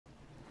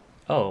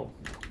Oh.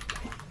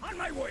 On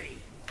my way.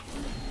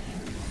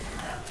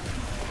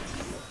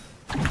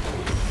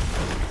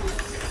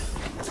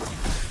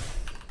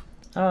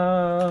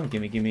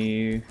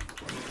 Gimme.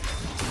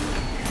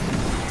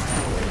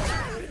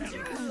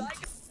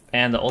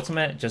 And the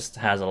ultimate just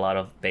has a lot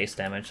of base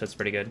damage, that's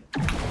pretty good.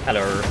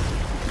 Hello.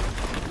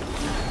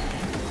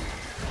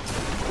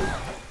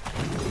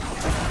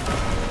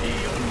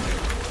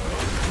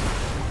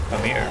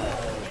 Come here.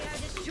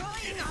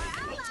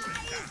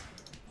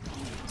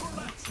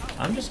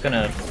 I'm just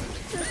gonna...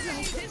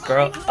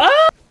 Girl...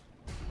 Ah!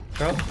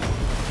 Girl.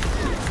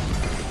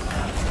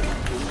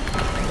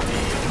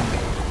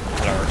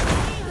 Hello.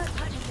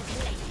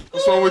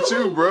 What's wrong with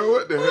you, bro?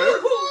 What the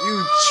heck?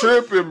 You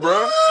tripping,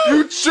 bro?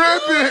 You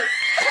tripping!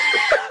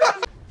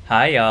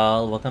 Hi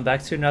y'all, welcome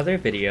back to another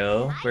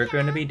video. We're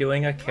going to be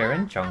doing a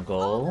Charon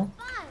jungle.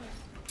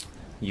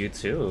 You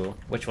too.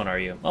 Which one are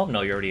you? Oh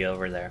no, you're already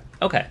over there.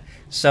 Okay,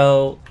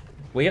 so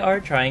we are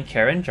trying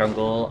Charon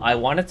jungle. I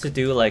wanted to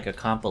do like a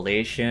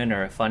compilation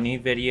or a funny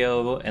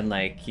video and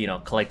like, you know,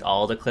 collect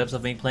all the clips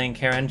of me playing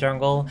Charon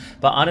jungle.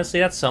 But honestly,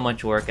 that's so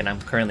much work and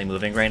I'm currently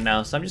moving right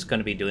now, so I'm just going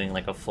to be doing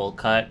like a full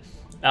cut.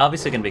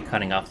 Obviously going to be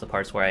cutting off the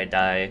parts where I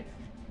die,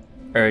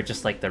 or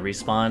just like the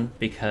respawn,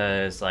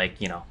 because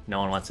like, you know, no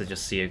one wants to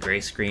just see a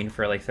gray screen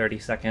for like 30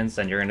 seconds,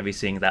 and you're going to be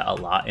seeing that a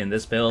lot in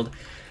this build.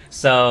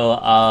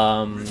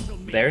 So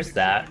there's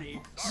that.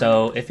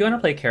 So if you want to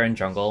play Charon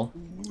jungle,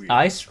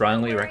 I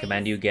strongly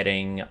recommend you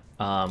getting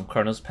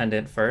Chronos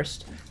Pendant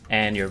first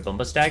and your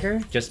Bumba's Dagger,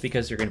 just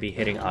because you're going to be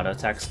hitting auto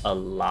attacks a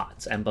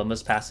lot, and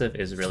Bumba's passive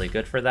is really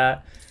good for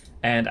that.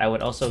 And I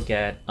would also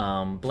get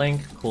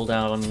Blink,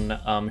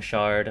 cooldown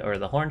shard, or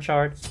the Horn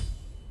shard,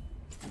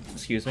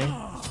 excuse me,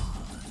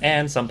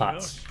 and some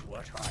pots.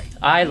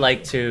 I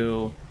like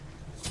to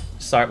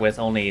start with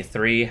only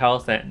 3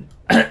 health and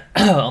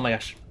oh my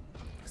gosh,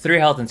 3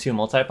 health and 2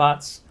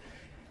 multi-pots,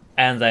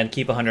 and then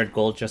keep 100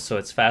 gold just so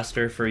it's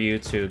faster for you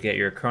to get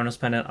your Chronos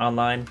Pendant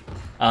online.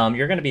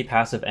 You're going to be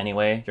passive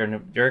anyway. You're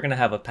going to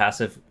have a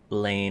passive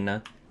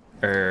lane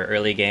or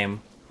early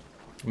game,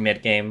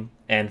 mid game,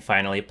 and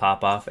finally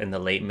pop off in the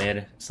late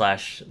mid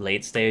 /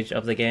 late stage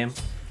of the game.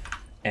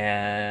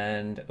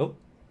 And oh,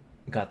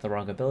 got the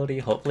wrong ability.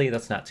 Hopefully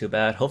that's not too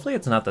bad. Hopefully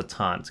it's not the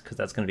taunt, because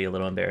that's going to be a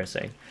little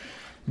embarrassing.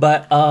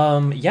 But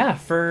yeah,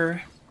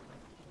 for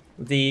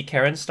the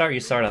Charon start, you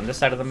start on this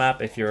side of the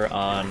map. If you're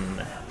on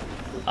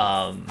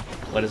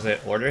what is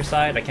it, order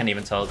side? I can't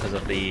even tell because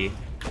of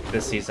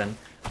this season.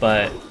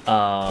 But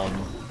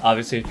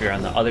obviously if you're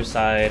on the other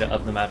side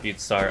of the map, you'd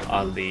start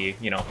on the,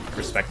 you know,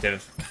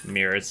 respective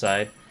mirrored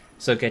side.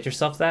 So get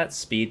yourself that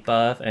speed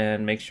buff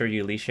and make sure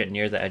you leash it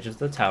near the edge of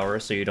the tower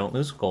so you don't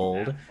lose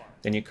gold.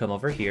 Then you come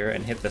over here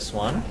and hit this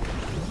one.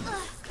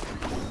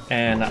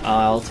 And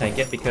I'll tank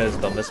it because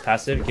Bumba's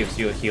passive gives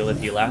you a heal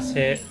if you last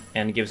hit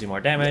and gives you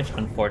more damage.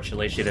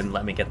 Unfortunately, she didn't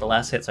let me get the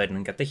last hit, so I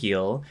didn't get the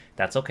heal.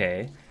 That's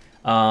okay.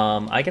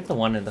 I get the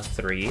 1 and the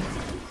 3.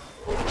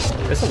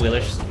 This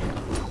wheeler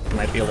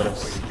might be a little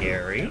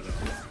scary.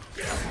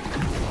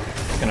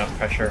 Just gonna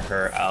pressure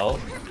her out,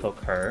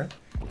 poke her.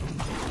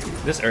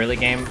 This early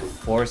game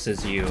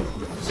forces you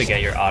to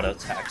get your auto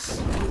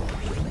attacks.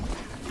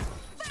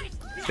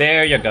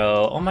 There you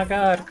go. Oh my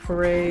god,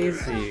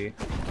 crazy.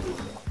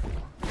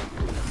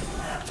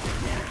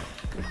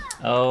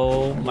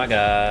 Oh my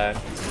god.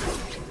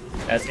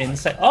 That's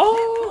insane.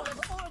 Oh!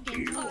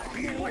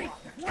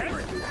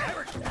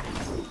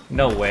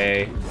 No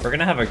way. We're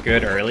gonna have a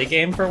good early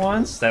game for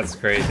once? That's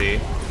crazy.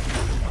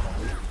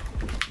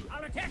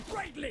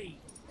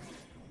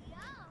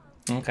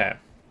 Okay.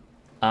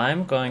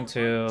 I'm going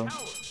to...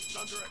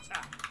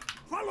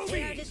 Follow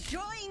me.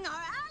 Destroying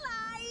our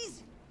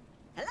allies.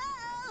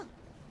 Hello.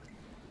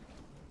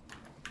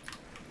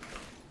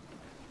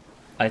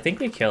 I think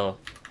we kill.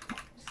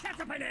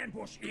 Set up an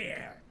ambush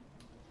here.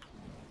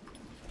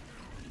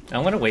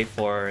 I'm gonna wait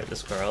for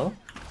this girl.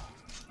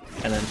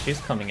 And then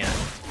she's coming in.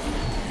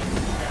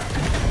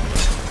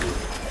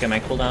 Get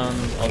my cooldown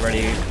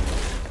already.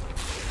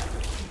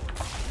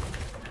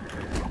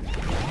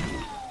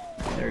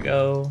 There we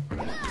go.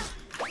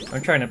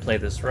 I'm trying to play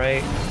this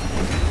right.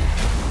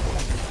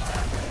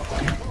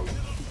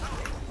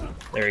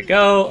 There we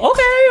go.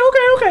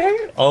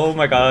 Okay. Oh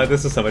my god,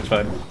 this is so much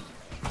fun.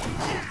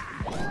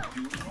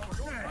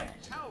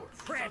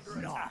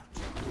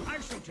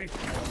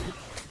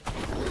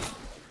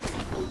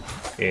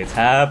 It's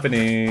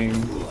happening.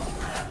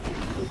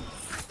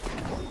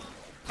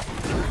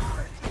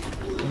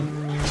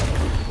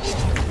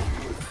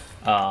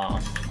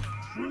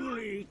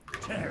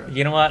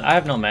 You know what? I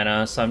have no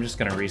mana, so I'm just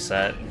gonna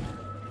reset.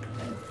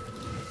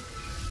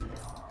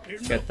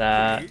 Get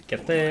that,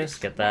 get this,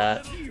 get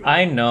that.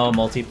 I know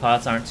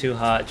multi-pots aren't too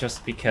hot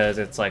just because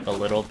it's like a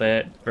little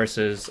bit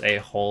versus a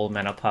whole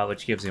mana pot,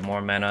 which gives you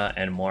more mana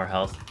and more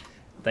health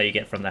that you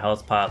get from the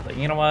health pot. But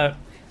you know what?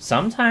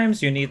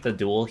 Sometimes you need the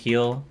dual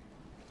heal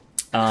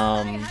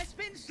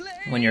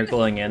when you're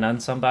going in on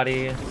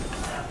somebody.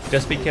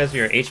 Just because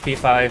you're HP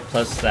 5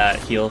 plus that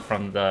heal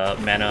from the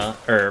mana,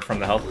 or from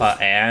the health pot,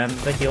 and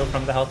the heal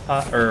from the health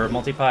pot, or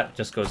multi-pot,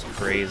 just goes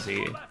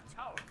crazy.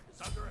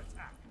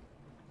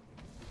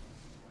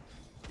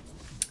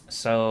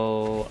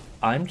 So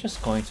I'm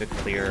just going to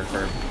clear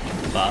her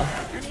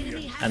buff,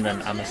 and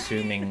then I'm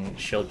assuming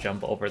she'll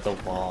jump over the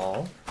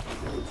wall.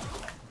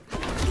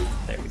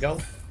 There we go.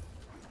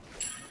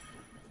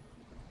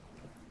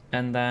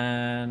 And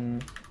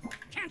then...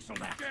 Cancel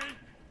that.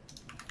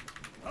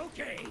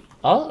 Okay.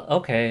 Oh,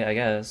 okay, I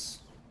guess.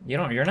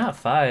 You're not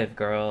 5,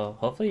 girl.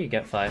 Hopefully you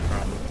get 5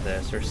 from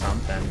this or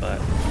something, but...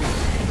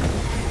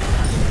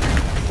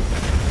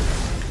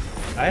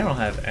 I don't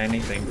have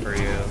anything for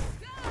you.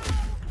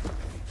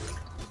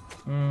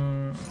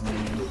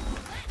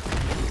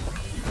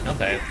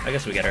 Okay, I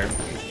guess we get her.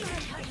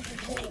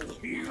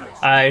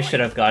 I should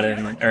have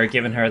gotten, or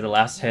given her the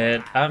last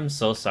hit. I'm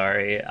so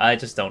sorry. I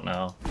just don't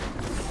know.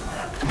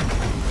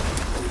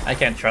 I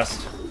can't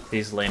trust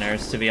these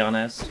laners, to be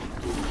honest.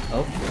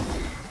 Oh.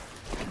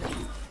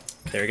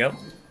 There we go.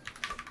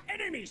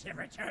 Enemies have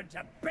returned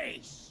to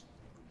base.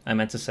 I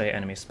meant to say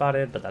enemy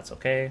spotted, but that's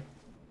okay.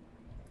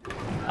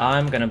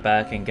 I'm gonna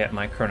back and get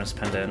my Chronos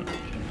Pendant.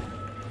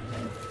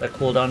 The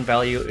cooldown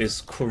value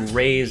is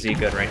crazy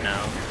good right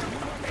now.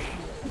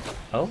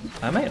 Oh,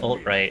 I might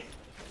ult right.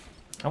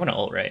 I wanna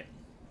ult right.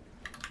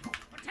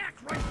 Attack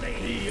right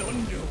the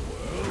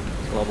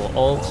Underworld. Global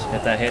ult.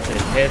 If that hits, it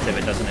hits. If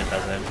it doesn't, it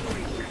doesn't.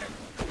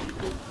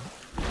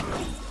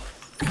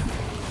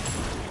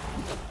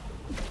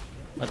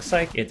 Looks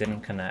like it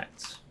didn't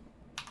connect.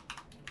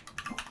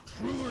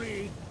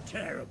 Truly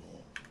terrible.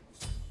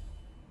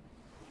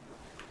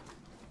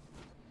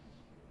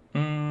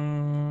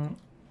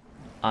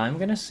 I'm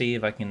gonna see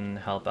if I can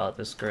help out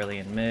this girly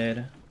in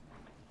mid.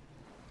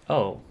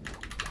 Oh.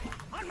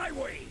 On my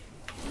way.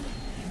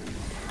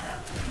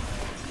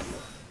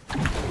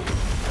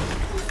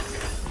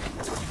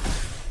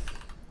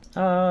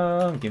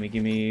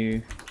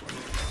 Gimme.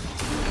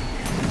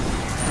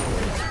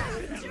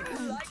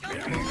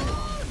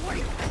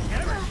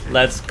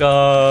 Let's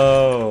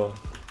go!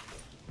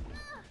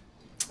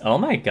 Oh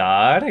my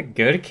god,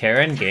 good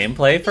Charon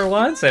gameplay for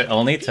once. It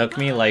only took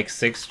me like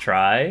 6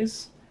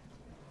 tries.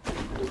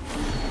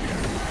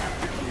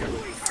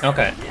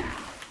 Okay.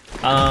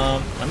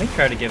 Let me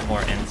try to get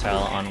more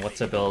intel on what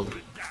to build.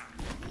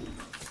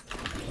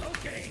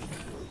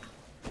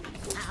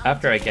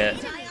 After I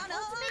get...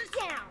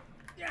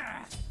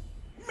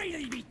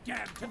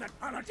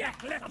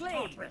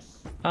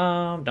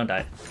 don't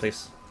die,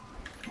 please.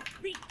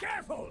 Be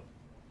careful.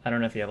 I don't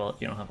know if you have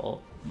ult. You don't have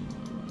ult.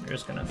 You're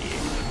just gonna be...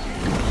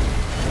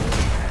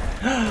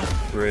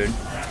 rude.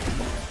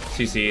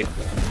 CC.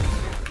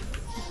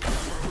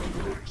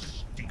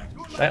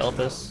 Should I ult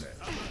this?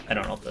 I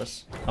don't ult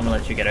this. I'm gonna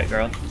let you get it,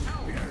 girl.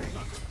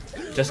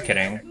 Just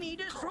kidding.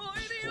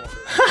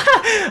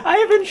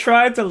 I even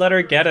tried to let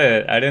her get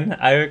it.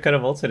 I could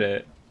have ulted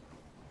it.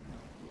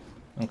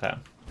 Okay.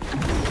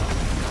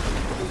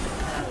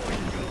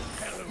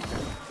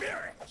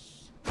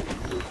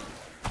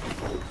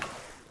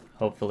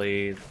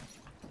 Hopefully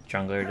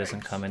jungler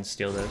doesn't come and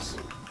steal this.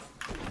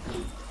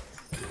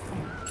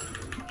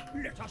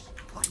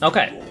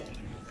 Okay.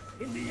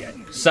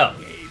 So,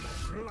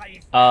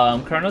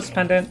 Chronos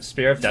Pendant,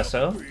 Spear of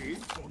Deso,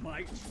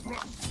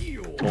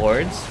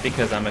 wards,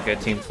 because I'm a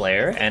good team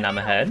player and I'm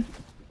ahead.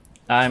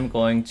 I'm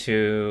going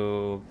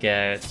to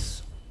get,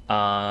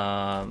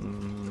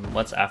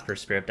 what's after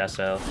Spear of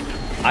Deso?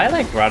 I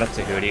like Rod of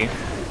Tahuti,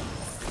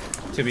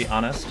 to be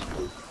honest.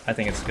 I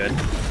think it's good.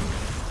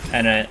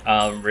 And it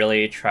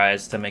really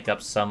tries to make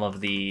up some of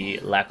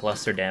the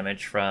lackluster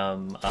damage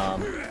from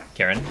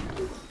Charon,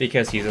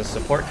 because he's a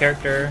support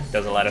character,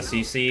 does a lot of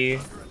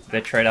CC.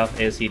 The trade-off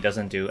is he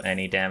doesn't do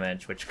any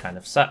damage, which kind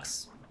of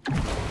sucks.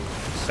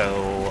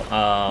 So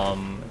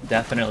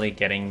definitely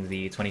getting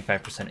the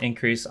 25%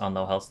 increase on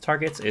low health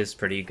targets is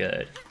pretty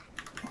good.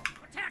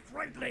 Attack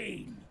right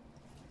lane.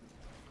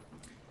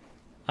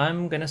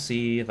 I'm gonna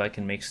see if I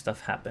can make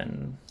stuff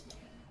happen.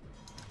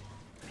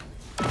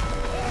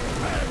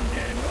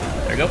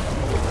 There we go.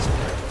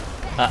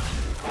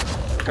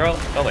 Girl,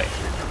 go away.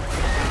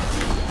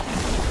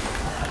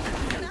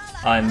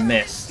 I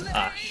missed.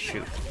 Ah,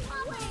 shoot.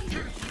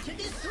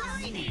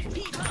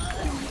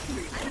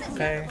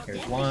 Okay,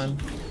 here's one.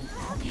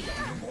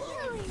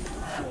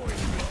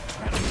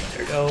 There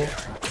we go.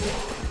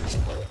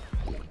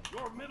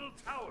 Your middle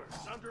tower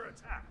is under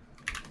attack.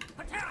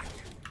 Attack!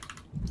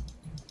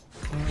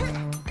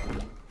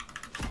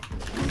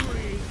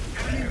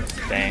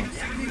 Dang.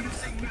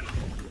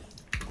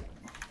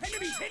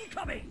 Enemies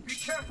incoming! Be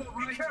careful,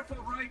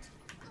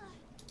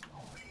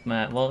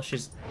 right? Well,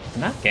 she's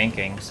not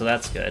ganking, so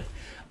that's good.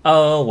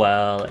 Oh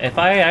well, if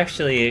I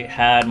actually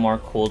had more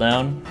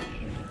cooldown,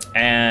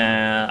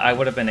 and I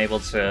would have been able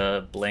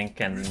to blink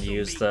and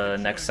use the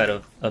next set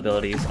of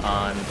abilities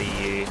on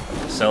the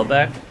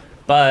Sobek,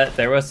 but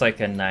there was like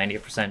a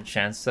 90%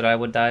 chance that I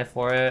would die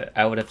for it.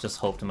 I would have just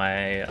hoped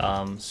my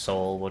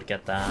soul would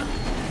get that.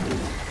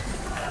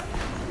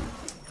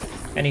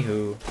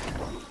 Anywho.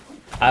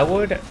 I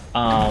would,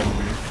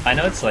 I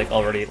know it's like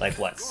already like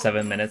what,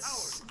 7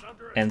 minutes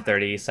and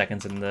 30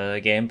 seconds in the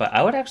game, but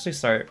I would actually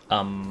start,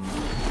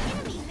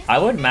 I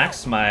would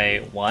max my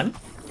 1,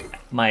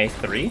 my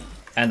 3,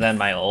 and then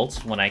my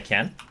ult when I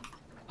can,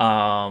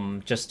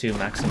 just to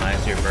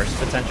maximize your burst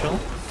potential.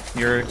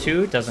 Your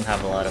 2 doesn't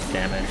have a lot of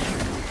damage.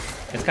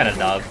 It's kind of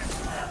dog.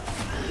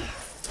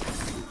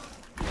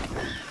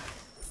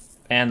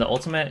 And the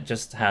ultimate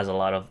just has a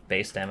lot of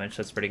base damage,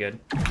 that's pretty good.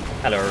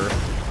 Hello.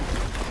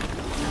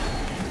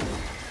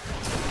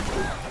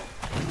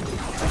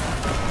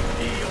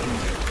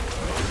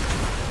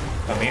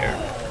 Come here.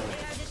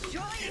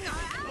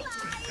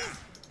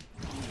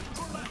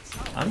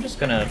 I'm just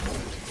gonna...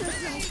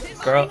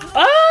 Girl...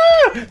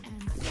 Ah!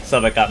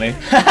 Someone got me.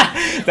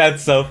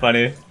 That's so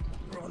funny.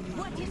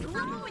 What is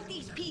wrong with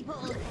these people?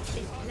 This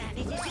planet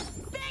is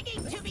just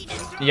begging to be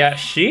destroyed. Yeah,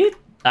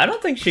 I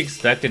don't think she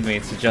expected me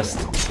to just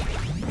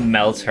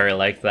melt her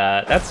like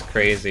that. That's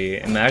crazy.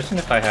 Imagine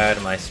if I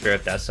had my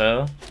Spirit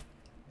Deso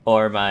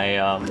or my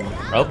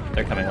oh,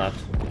 they're coming left.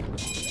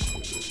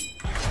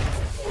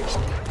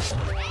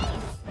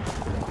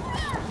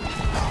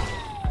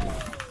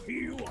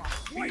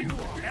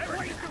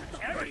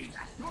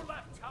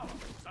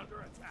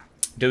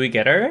 Do we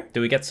get her?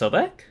 Do we get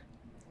Sobek?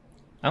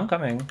 I'm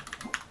coming.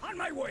 On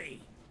my way.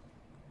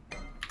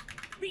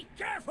 Be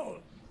careful.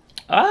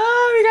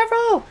 Ah, be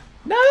careful!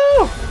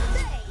 No!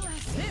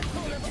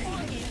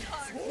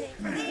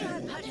 They are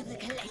part of the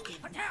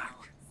collective. Attack.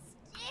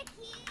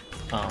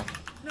 Oh,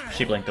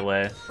 she blinked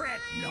away. Fret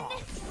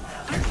not.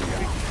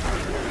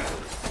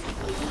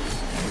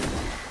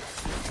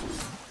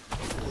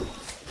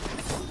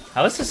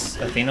 How is this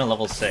Athena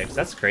level 6?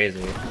 That's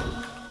crazy.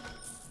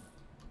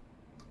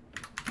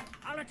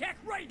 I'll attack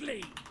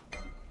rightly.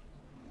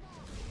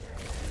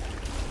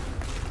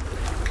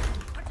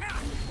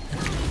 Attack.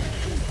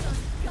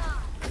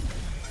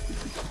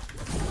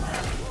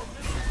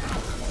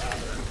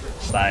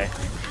 Bye.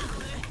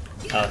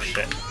 Oh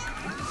shit.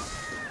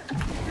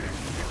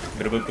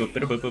 Boop boop boop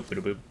boop boop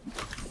boop boop.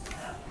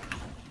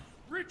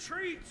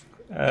 Retreat.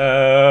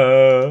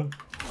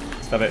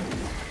 Stop it.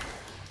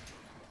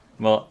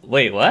 Well,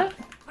 wait, what?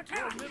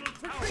 Attack.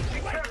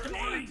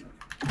 Right.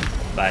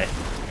 Bye.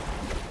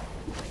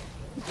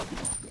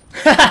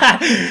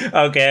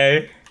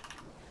 Okay.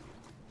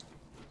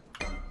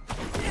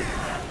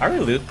 Are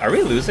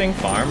we losing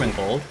farm and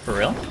gold for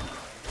real?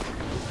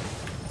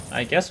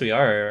 I guess we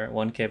are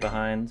 1k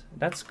behind.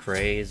 That's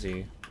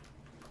crazy.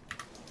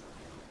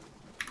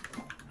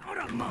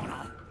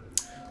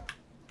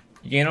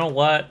 You know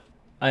what?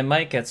 I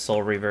might get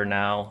Soul Reaver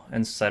now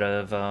instead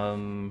of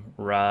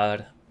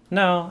Rod.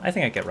 No, I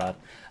think I get Rod.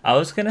 I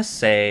was gonna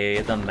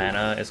say the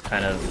mana is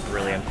kind of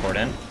really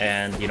important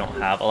and you don't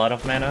have a lot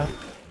of mana.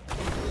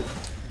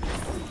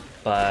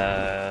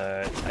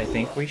 But I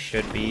think we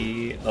should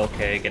be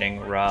okay getting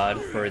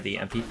Rod for the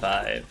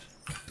MP5.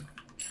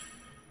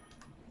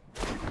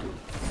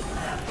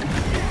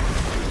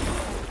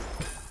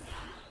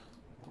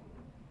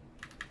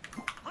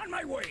 On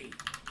my way.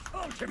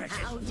 Ultimate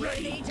How is dare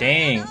ready. they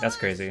Dang, that's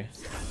crazy.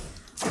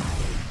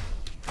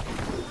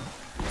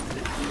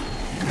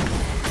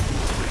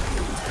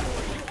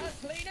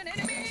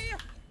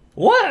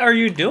 What are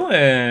you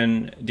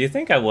doing? Do you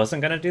think I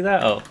wasn't gonna do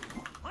that? Oh,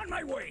 On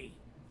my way.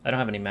 I don't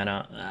have any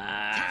mana. to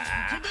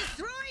Ah.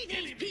 destroy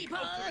these people?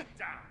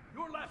 Down.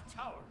 Your left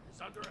tower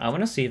is under I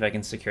want to see if I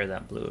can secure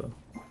that blue.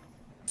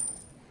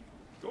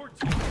 your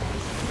team.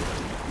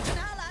 An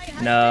ally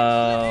has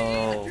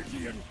No.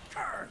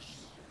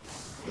 Curse.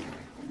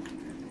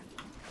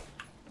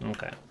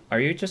 Okay. Are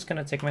you just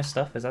gonna take my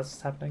stuff? Is that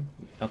what's happening?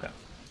 Okay.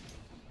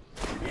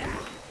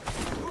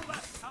 Your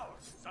left tower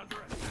is under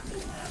attack.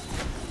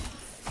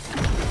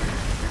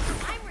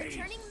 I'm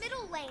returning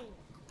middle lane.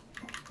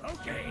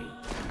 Okay.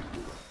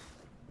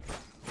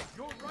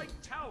 Your right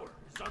tower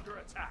is under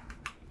attack.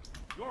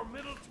 Your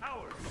middle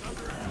tower is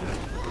under attack.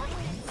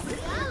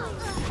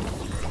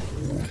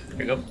 Here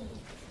you go.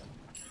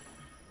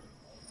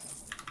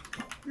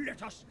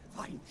 Let us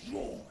find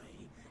joy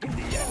in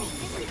the end.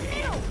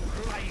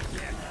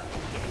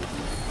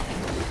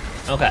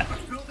 Okay.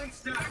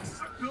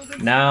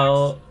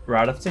 Now,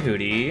 Rod of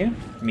Tahuti,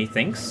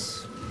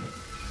 methinks.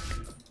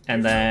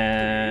 And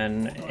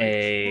then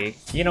a...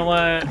 You know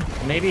what?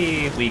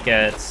 Maybe we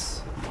get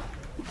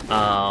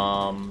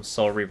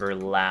Soul Reaver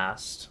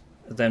last.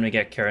 Then we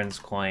get Charon's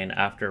Coin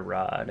after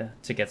Rod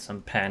to get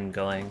some pen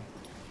going.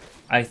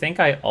 I think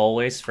I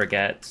always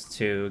forget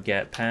to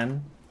get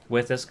pen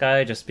with this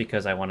guy just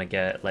because I want to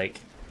get, like,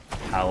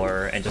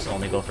 power and just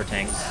only go for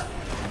tanks.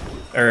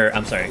 Or,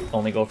 I'm sorry,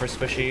 only go for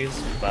squishies,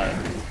 but,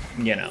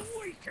 you know.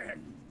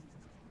 Weekend.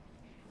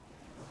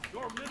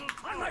 Your middle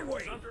tower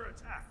is under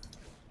attack.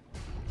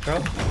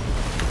 Girl.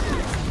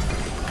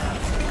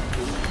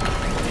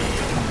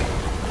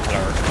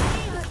 Hello.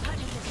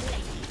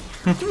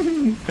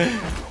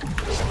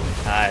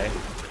 Hi.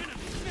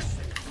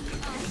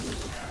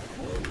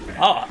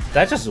 Oh,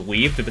 that just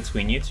weaved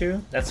between you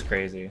two? That's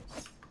crazy.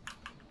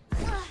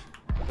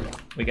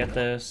 We get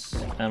this,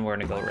 and we're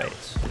gonna go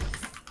right.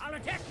 I'll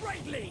attack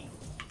rightly.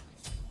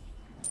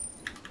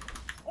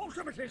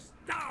 Ultimate is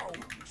down!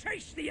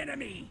 Chase the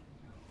enemy!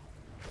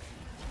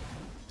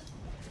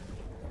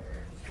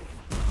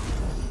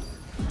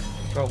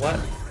 Bro, what?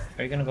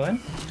 Are you gonna go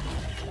in?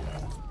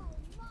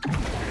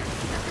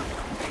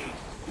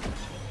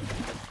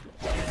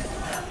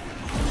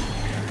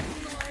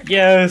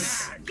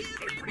 Yes!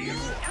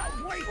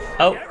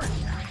 Oh!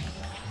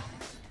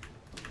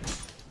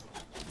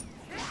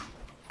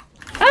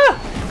 Ah!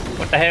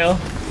 What the hell?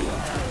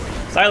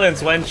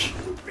 Silence, wench!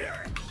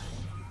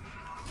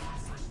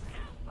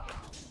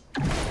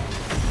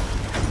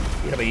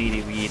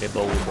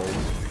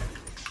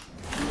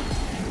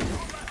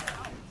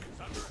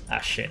 Ah,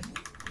 shit.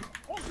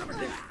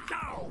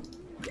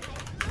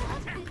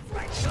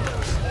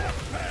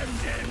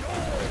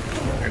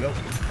 There we go.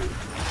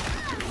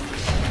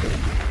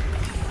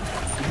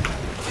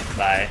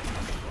 Bye.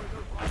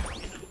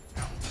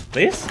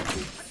 Please?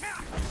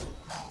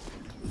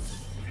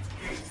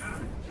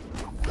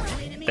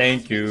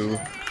 Thank you.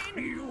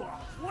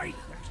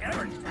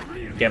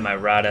 Get my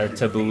Rada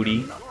to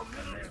booty.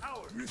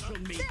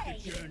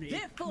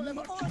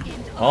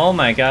 Oh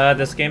my god,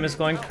 this game is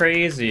going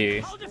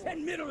crazy. I'll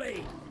defend middle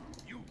lane.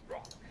 You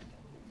rock.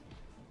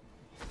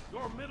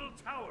 Your middle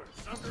tower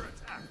is under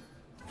attack.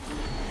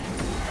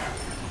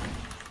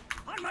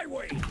 On my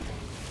way.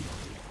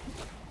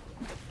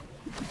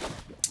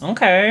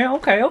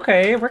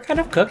 Okay. We're kind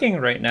of cooking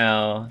right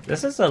now.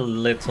 This is a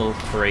little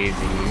crazy.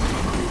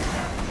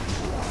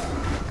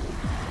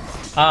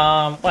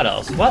 What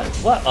else?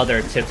 What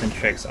other tips and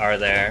tricks are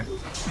there?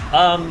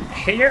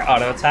 Hit your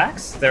auto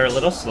attacks. They're a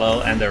little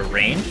slow and they're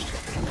ranged,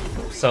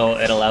 so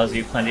it allows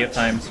you plenty of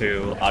time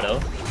to auto.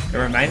 It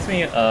reminds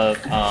me of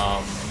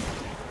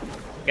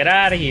get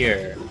out of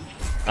here.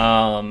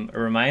 It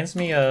reminds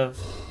me of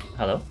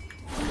hello.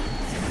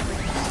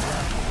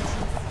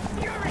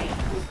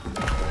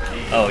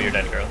 Oh, you're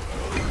dead, girl.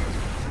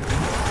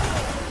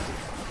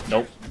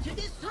 Nope.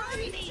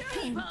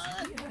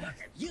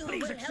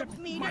 Please accept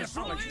my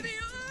apologies.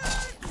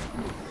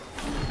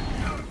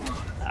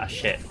 Ah,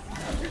 shit.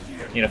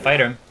 Need to fight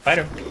him. Fight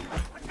him.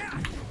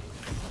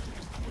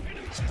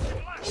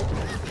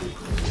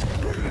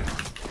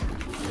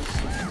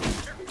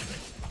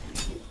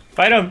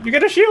 Fight him! You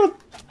get a shield!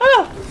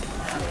 Ah!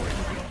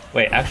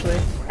 Wait, actually?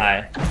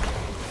 Hi.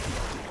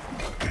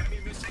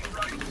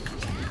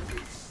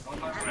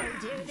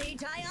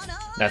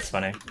 That's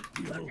funny.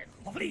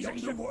 Please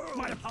accept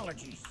my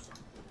apologies.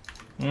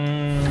 I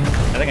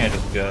think I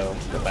just go.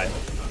 Goodbye.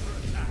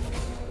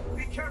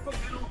 Be careful,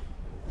 middle.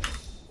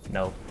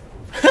 No.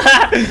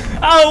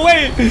 Oh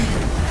wait!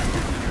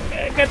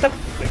 Get the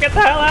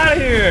hell out of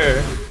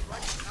here!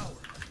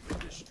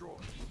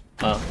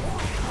 Oh.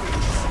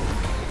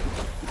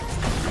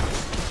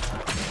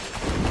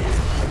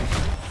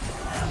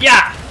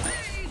 Yeah!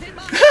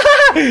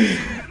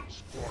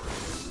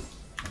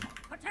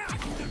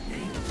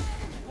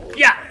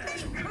 Yeah!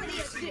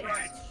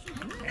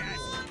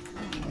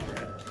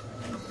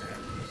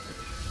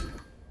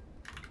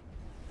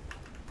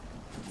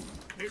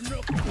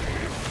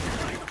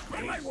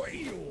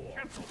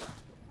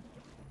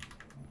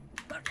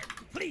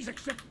 Please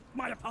accept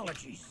my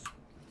apologies.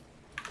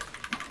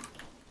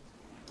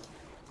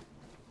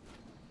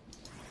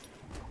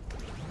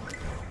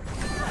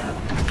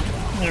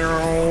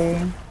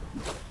 No.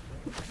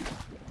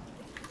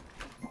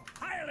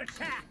 I'll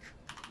attack.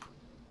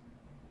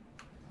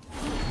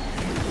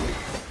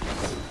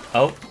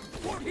 Oh.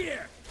 Ward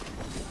here.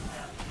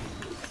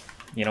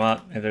 You know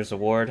what? If there's a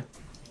ward.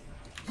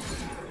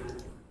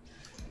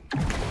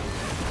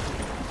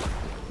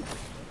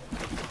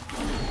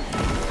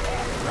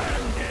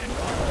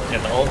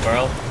 Get the ult,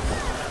 bro.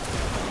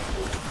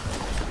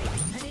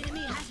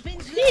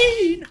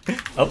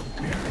 Oh.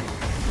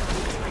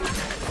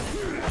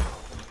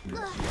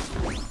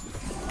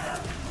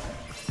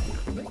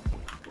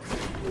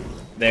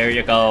 There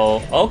you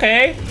go.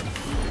 Okay.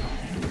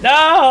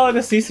 No, the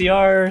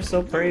CCR is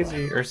so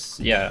crazy. Or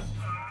yeah.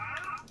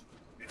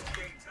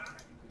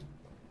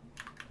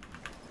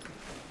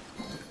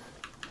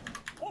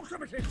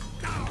 Ultimate is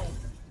down.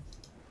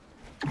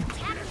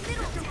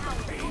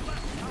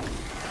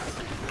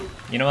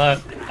 You know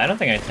what? I don't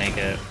think I tank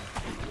it.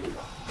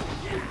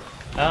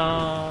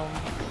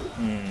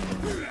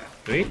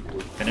 Do we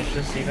finish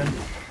this even?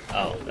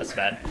 Oh, that's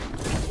bad.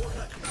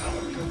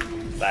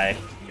 Bye.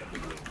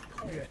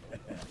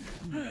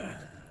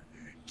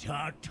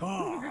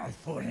 Ta-ta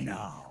for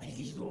now.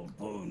 These old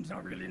bones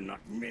are really not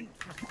meant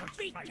for such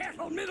Be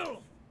careful,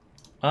 middle!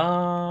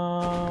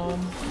 I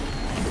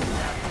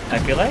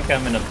feel like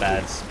I'm in a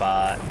bad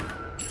spot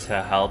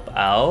to help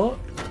out.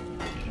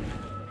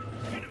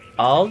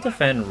 I'll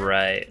defend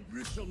right.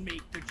 This'll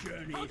make the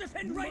journey. I'll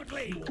defend right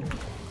lane.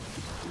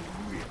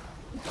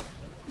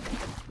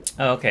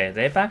 Okay,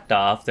 they backed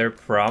off. They're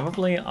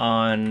probably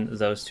on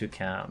those two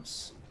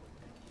camps.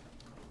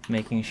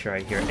 Making sure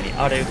I hear any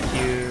auto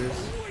cues.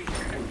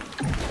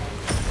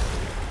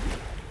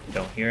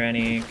 Don't hear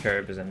any.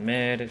 Curb is in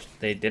mid.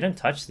 They didn't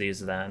touch these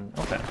then.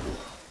 Okay.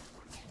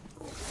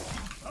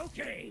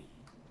 Okay.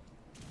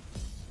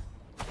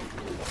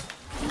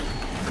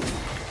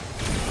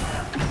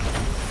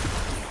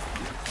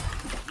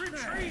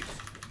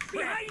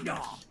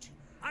 not.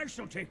 I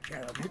shall take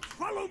care of it.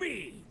 Follow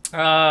me.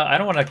 I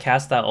don't want to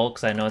cast that ult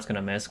because I know it's going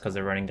to miss because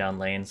they're running down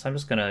lane. So I'm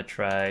just going to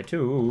try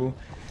to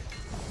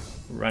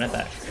run it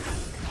back.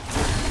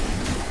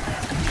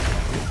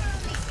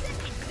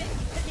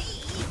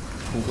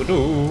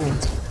 Ooh-doo.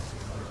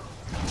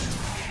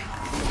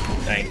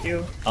 Thank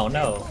you. Oh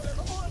no.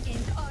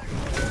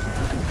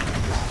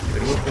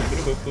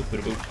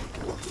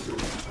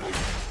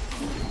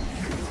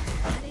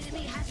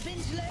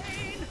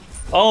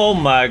 Oh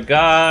my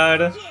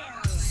god.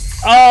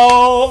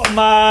 Oh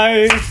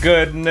my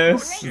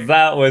goodness.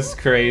 That was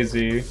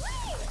crazy.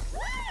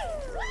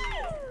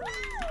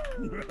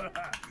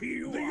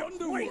 The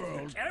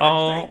Underworld.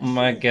 Oh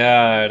my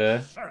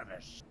god.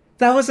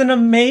 That was an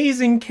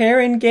amazing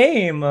Charon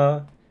game.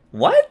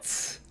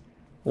 What?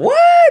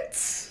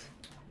 What?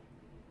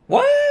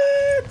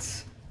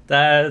 What?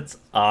 That's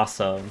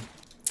awesome.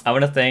 I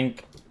want to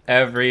thank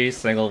every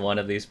single one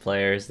of these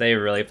players. They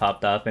really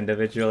popped off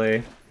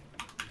individually.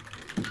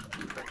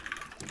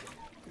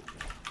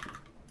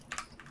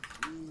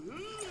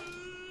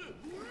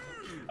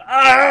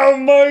 Oh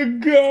my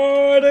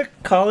god!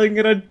 Calling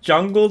it a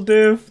jungle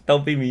diff?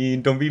 Don't be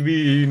mean, don't be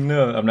mean.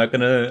 I'm not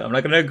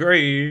gonna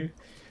agree.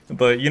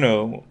 But you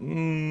know,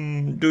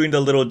 doing the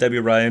little Debbie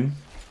Ryan.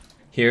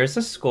 Here's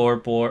the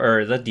scoreboard,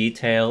 or the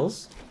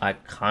details. I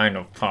kind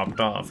of popped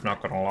off,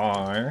 not gonna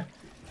lie.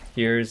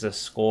 Here's the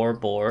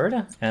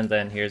scoreboard, and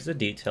then here's the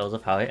details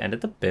of how I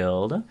ended the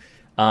build.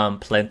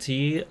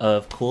 Plenty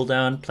of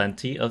cooldown,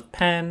 plenty of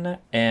pen,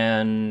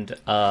 and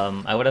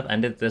I would have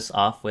ended this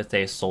off with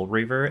a Soul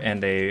Reaver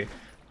and a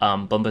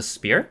Bumba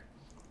Spear,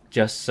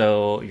 just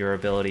so your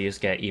abilities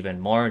get even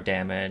more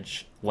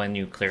damage when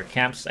you clear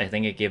camps. I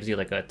think it gives you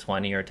like a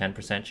 20 or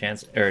 10%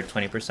 chance, or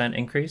 20%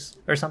 increase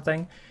or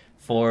something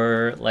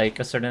for like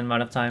a certain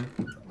amount of time.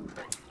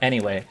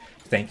 Anyway,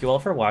 thank you all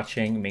for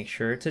watching. Make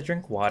sure to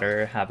drink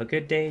water. Have a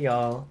good day,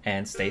 y'all,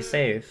 and stay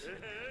safe.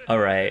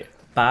 Alright,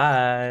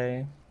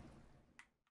 bye!